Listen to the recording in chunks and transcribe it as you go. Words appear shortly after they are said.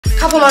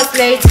couple months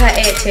later,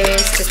 it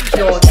is just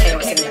pure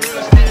chaos in there.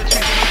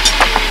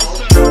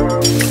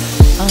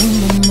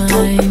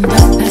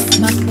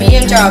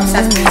 Medium jobs,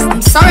 that's me.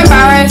 I'm so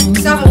embarrassed.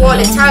 Self-award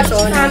is tagged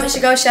on. It's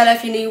your girl Shella.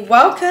 If you're new,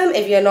 welcome.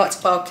 If you're not,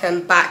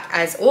 welcome back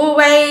as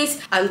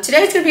always.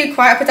 Today's going to be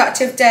quite a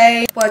productive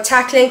day. We're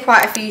tackling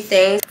quite a few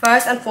things.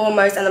 First and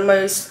foremost, and the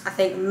most, I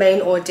think,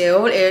 main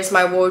ordeal is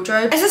my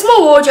wardrobe. It's a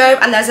small wardrobe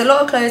and there's a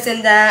lot of clothes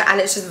in there and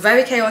it's just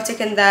very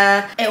chaotic in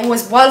there. It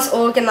was once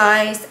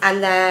organized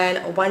and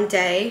then one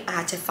day I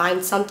had to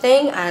find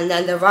something and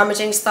then the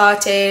rummaging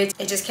started.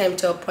 It just came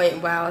to a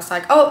point where I was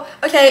like, oh,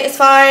 okay, it's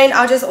fine.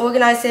 I'll just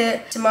organize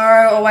it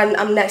tomorrow or when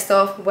I'm next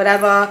off,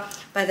 whatever.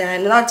 But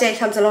then another day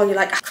comes along, you're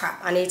like, oh,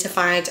 crap, I need to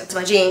find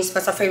my jeans.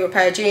 What's my favorite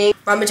pair of jeans?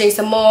 Rummaging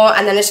some more,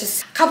 and then it's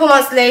just a couple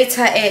months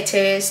later, it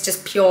is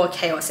just pure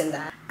chaos in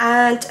there.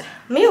 And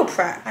meal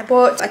prep. I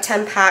bought a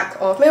 10-pack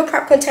of meal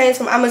prep containers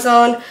from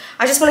Amazon.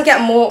 I just want to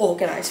get more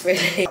organized,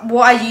 really.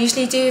 What I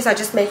usually do is I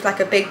just make like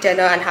a big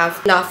dinner and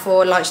have enough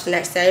for lunch the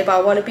next day, but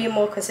I want to be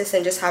more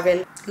consistent, just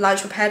having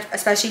lunch prepared,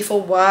 especially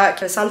for work.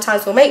 Because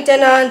sometimes we'll make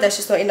dinner and there's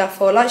just not enough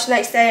for lunch the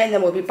next day, and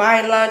then we'll be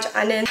buying lunch.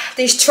 And in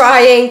these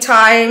trying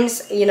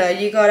times, you know,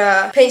 you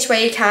gotta pinch where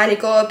you can. You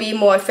gotta be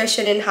more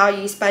efficient in how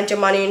you spend your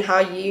money and how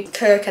you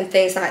cook and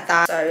things like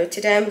that. So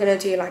today I'm gonna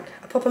do like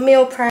a proper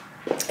meal prep.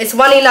 It's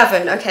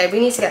 1:11. Okay, we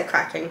need to get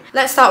cracking.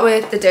 Let's start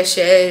with the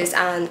dishes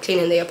and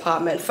cleaning the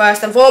apartment.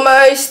 First and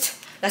foremost,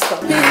 let's go.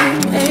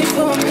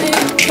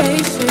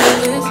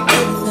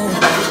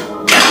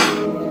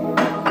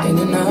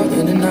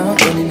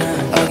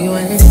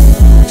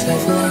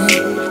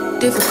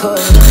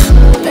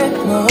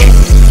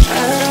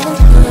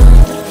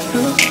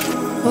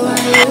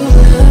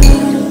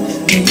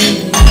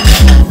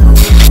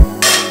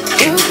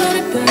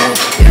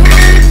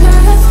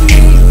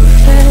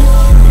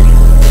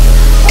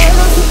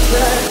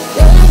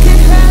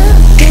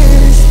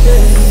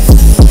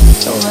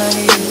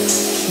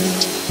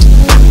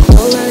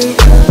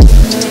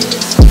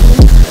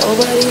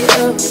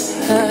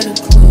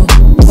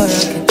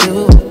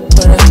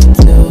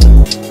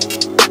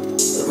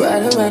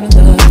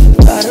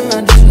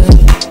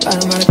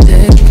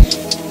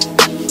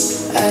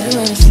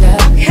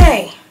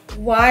 Okay,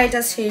 why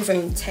does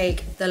hoovering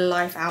take the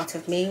life out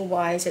of me?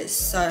 Why is it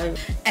so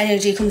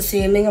energy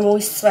consuming? I'm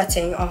always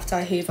sweating after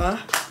I hoover.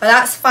 But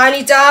that's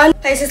finally done.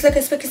 Place is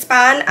looking spick and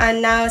span,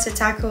 and now to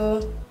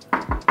tackle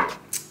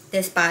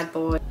this bad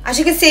boy. As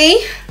you can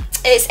see,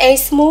 it's a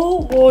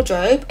small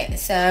wardrobe.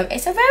 It's a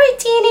very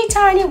teeny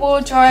tiny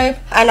wardrobe,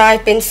 and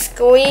I've been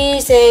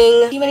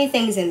squeezing too many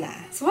things in there.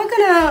 So we're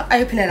gonna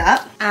open it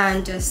up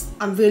and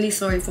I'm really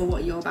sorry for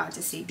what you're about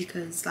to see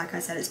because like I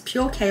said, it's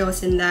pure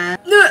chaos in there.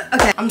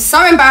 Okay, I'm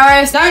so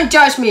embarrassed. Don't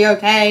judge me,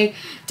 okay?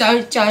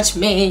 Don't judge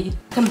me.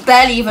 I can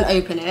barely even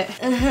open it.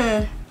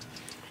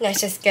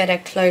 Let's just get a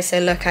closer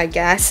look, I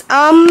guess.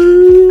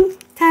 Ta-da!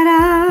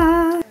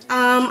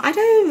 I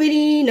don't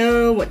really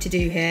know what to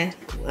do here.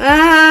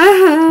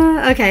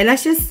 Okay, I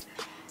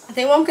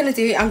think what I'm gonna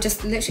do, I'm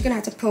just literally gonna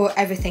have to pull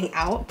everything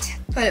out,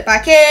 put it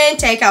back in,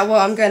 take out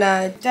what I'm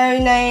gonna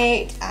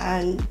donate,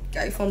 and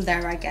go from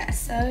there, I guess.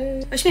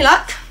 So, wish me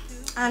luck,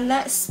 and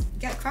let's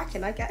get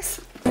cracking, I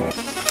guess.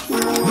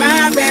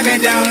 My baby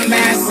don't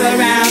mess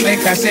around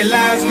because she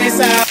loves me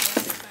so.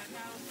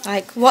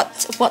 Like,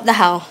 what the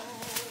hell?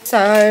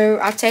 So,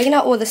 I've taken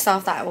out all the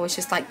stuff that was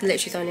just like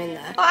literally thrown in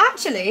there. Oh,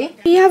 actually,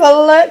 you have a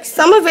look.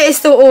 Some of it is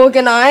still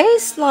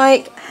organized.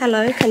 Like,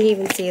 hello, can you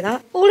even see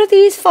that? All of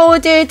these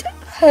folded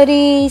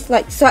hoodies,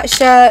 like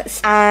sweatshirts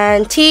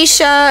and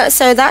t-shirts.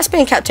 So that's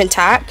been kept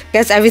intact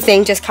because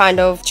everything just kind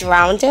of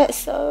drowned it.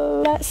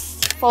 So let's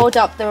fold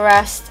up the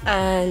rest.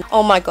 And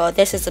oh my god,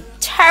 this is a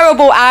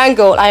terrible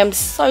angle. I am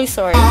so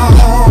sorry.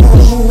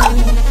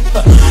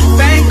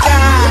 Thank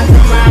God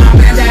for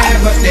mom and dad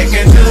for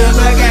sticking to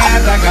the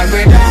gas like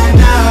we don't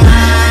know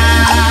how.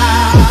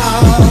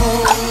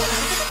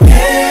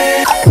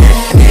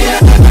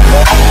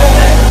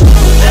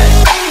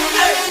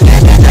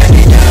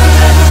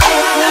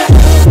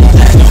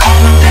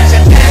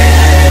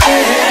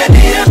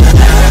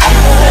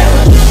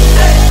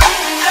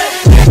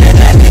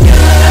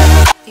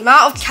 The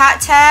amount of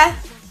cat hair.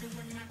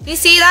 You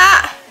see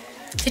that?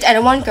 Did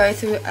anyone go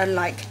through a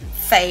like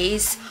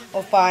phase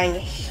of buying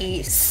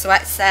heat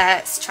sweat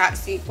sets,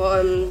 tracksuit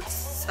bottoms,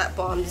 sweat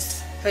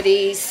bottoms,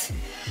 hoodies,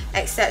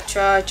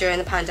 etc. during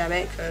the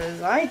pandemic?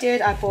 Because I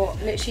did. I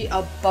bought literally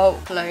a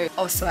bulk load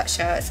of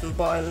sweatshirts and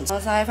bottoms. I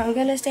was like, if I'm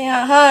gonna stay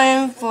at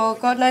home for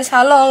God knows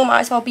how long,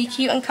 might as well be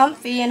cute and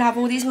comfy and have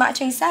all these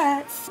matching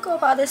sets. Look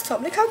about this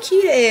top. Look how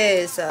cute it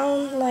is.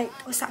 Like,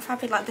 what's that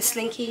fabric? Like the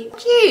slinky.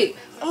 Cute.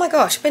 Oh my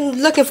gosh, I've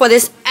been looking for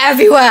this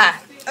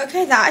everywhere.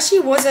 Okay, that actually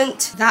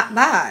wasn't that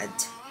bad.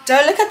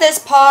 Don't look at this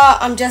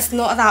part. I'm just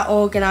not that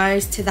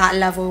organized to that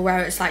level where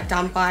it's like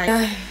done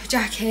by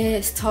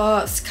jackets,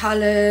 tops,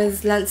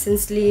 colors, lengths and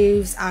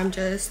sleeves. I'm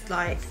just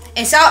like,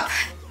 it's up,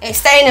 it's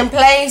staying in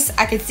place,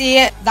 I can see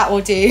it, that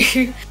will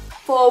do.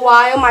 For a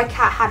while, my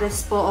cat had a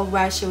spot of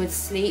where she would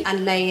sleep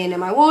and lay in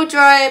my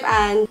wardrobe,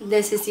 and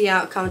this is the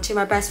outcome. To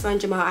my best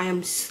friend Jamal, I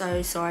am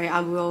so sorry.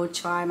 I will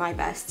try my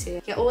best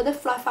to get all the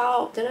fluff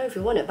out. Don't know if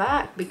you want it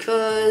back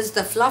because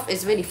the fluff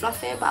is really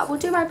fluffy, but I will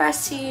do my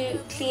best to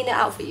clean it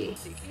out for you.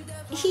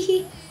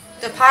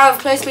 The pile of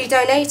clothes we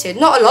donated,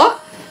 not a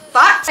lot.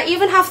 But I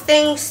even have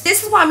things,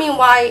 this is what I mean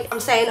why I'm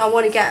saying I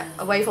want to get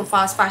away from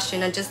fast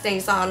fashion and just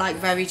things that are like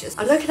very just,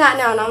 I'm looking at it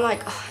now and I'm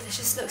like, oh, this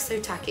just looks so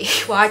tacky.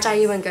 Why did I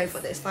even go for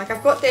this? Like,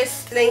 I've got this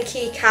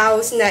slinky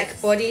cow's neck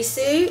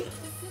bodysuit.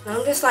 And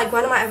I'm just like,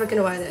 when am I ever going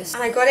to wear this?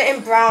 And I got it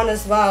in brown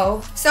as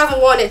well. Still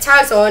haven't worn it,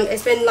 tags on.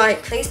 It's been like,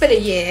 I think it's been a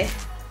year.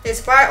 This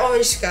bright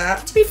orange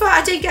skirt. To be fair,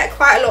 I did get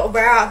quite a lot of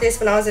wear out of this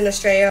when I was in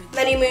Australia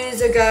many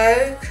moons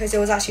ago because it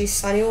was actually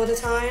sunny all the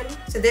time.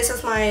 So this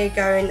was my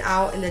going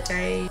out in the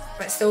day,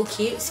 but still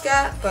cute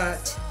skirt.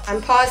 But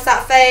I'm past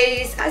that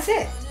phase. That's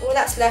it. All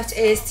that's left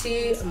is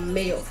to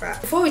meal prep.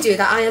 Before we do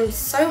that, I am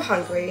so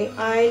hungry.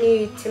 I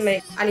need to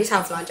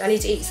have lunch. I need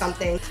to eat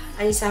something.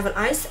 I need to have an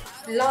iced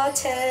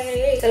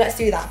latte. So let's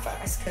do that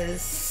first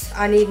because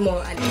I need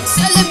more energy.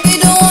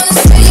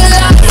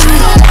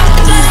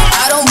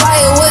 I don't buy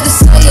it with the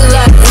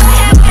cellulite.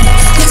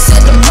 You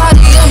said the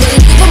body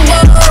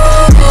unbelievable.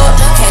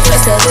 Can't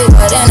trust a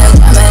liquor than a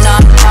diamond.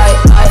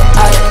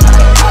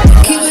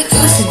 I keep it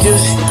juicy.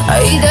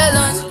 I eat that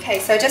lunch. Okay,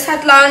 so I just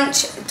had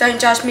lunch. Don't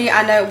judge me.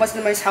 I know it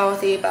wasn't the most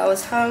healthy, but I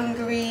was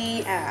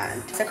hungry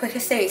and it's the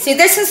quickest thing. See,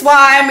 this is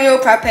why meal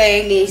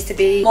prepping needs to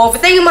be more of a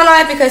thing in my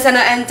life because then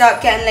I end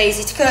up getting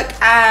lazy to cook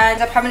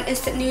and I'm having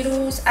instant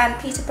noodles and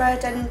pita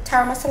bread and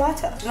tara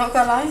masalata. I'm not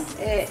gonna lie,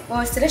 it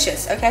was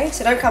delicious, okay?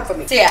 So don't come for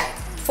me. So yeah,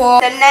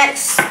 for the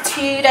next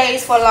 2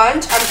 days for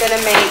lunch, I'm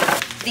gonna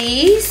make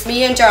these.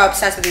 Me and Joe are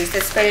obsessed with these.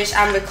 The spinach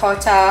and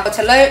ricotta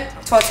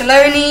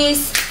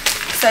tortellonis.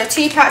 So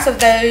 2 packs of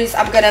those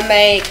I'm gonna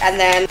make and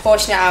then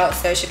portion it out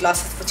so it should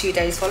last us for 2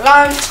 days for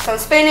lunch. Some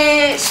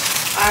spinach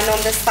and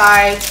on the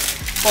side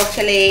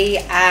broccoli,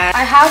 and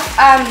I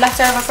have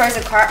leftover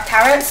frozen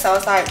carrots, so I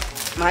was like,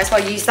 might as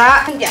well use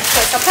that. And yeah,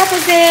 put some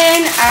peppers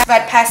in and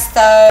red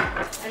pesto.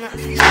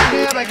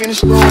 Back in the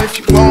store if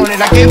you want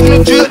it. I gave them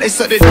the drill, they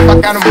sucked it up,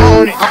 I got them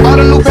on it. I bought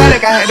a new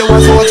paddock, I had to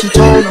watch what you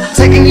told them.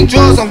 Taking these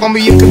drugs, I'm gonna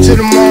be yipping till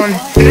the morning.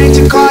 It ain't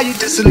your car, you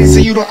just a lease, so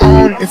you don't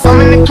own it. If I'm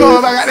in the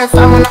club, I got that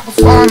fire when I'm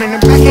performing.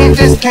 The backhand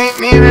just came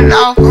in and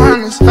out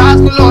runners.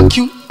 Vibes galore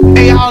cute,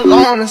 they all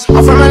on us.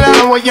 I'm from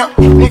Atlanta where young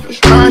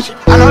niggas run shit.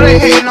 I know they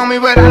hating on me,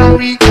 but I don't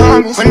read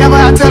comments. Whenever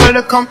I tell her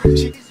to come,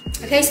 she...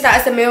 Okay, so that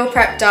is the meal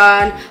prep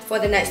done for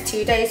the next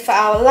 2 days for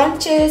our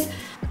lunches.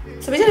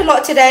 So we did a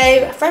lot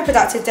today, a very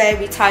productive day.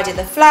 We tidied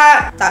the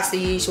flat, that's the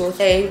usual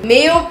thing.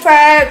 Meal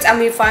prepped and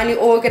we finally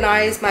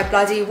organised my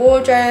bloody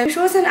wardrobe, which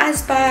wasn't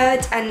as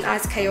bad and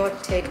as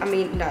chaotic. I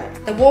mean, no.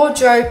 The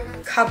wardrobe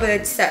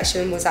cupboard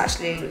section was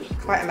actually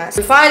quite a mess.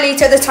 We finally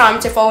took the time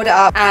to fold it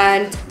up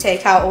and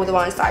take out all the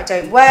ones that I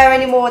don't wear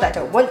anymore, that I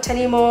don't want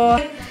anymore.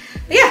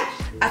 But yeah.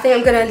 I think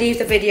I'm gonna leave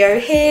the video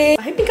here.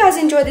 I hope you guys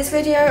enjoyed this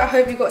video. I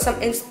hope you got some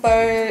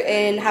inspo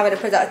in having a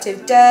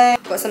productive day.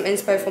 Got some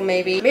inspo for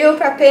maybe meal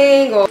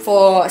prepping or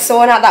for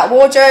sorting out that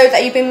wardrobe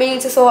that you've been meaning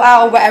to sort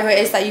out, or whatever it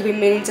is that you've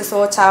been meaning to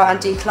sort out and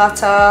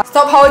declutter.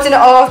 Stop holding it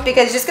off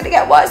because it's just gonna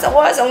get worse and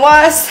worse and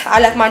worse. I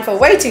left mine for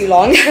way too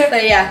long.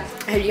 But yeah,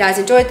 I hope you guys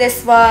enjoyed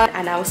this one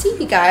and I will see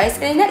you guys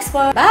in the next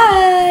one.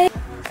 Bye!